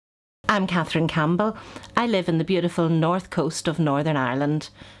I'm Catherine Campbell. I live in the beautiful north coast of Northern Ireland.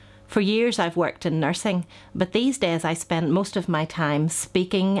 For years I've worked in nursing, but these days I spend most of my time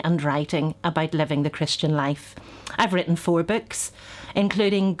speaking and writing about living the Christian life. I've written 4 books,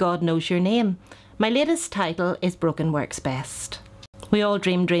 including God Knows Your Name. My latest title is Broken Works Best. We all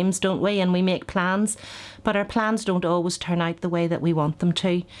dream dreams, don't we? And we make plans, but our plans don't always turn out the way that we want them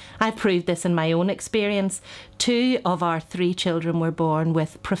to. I've proved this in my own experience. 2 of our 3 children were born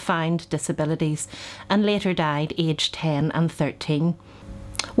with profound disabilities and later died aged 10 and 13.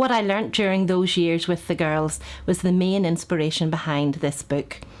 What I learnt during those years with the girls was the main inspiration behind this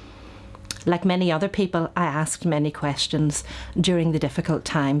book. Like many other people, I asked many questions during the difficult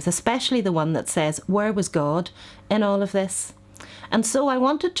times, especially the one that says, where was God in all of this? And so I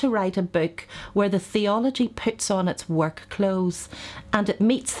wanted to write a book where the theology puts on its work clothes and it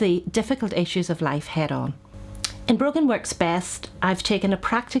meets the difficult issues of life head on. In Broken Works Best, I've taken a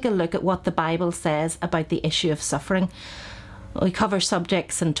practical look at what the Bible says about the issue of suffering. We cover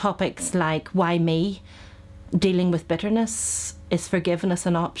subjects and topics like why me, dealing with bitterness, is forgiveness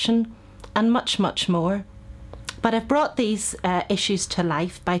an option, and much, much more. But I've brought these issues to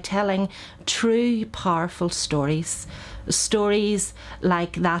life by telling true, powerful stories. Stories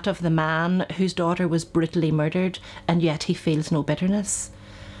like that of the man whose daughter was brutally murdered and yet he feels no bitterness.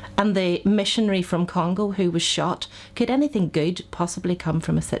 And the missionary from Congo who was shot. Could anything good possibly come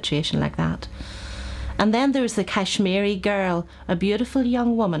from a situation like that? And then there was the Kashmiri girl, a beautiful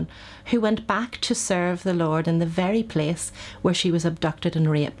young woman who went back to serve the Lord in the very place where she was abducted and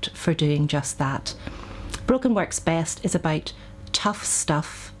raped for doing just that. Broken Works Best is about tough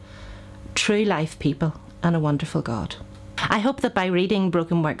stuff, true life people, and a wonderful God. I hope that by reading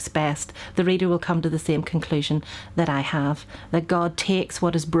Broken Works Best, the reader will come to the same conclusion that I have, that God takes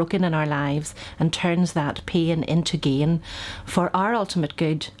what is broken in our lives and turns that pain into gain for our ultimate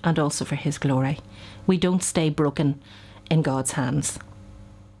good and also for His glory. We don't stay broken in God's hands.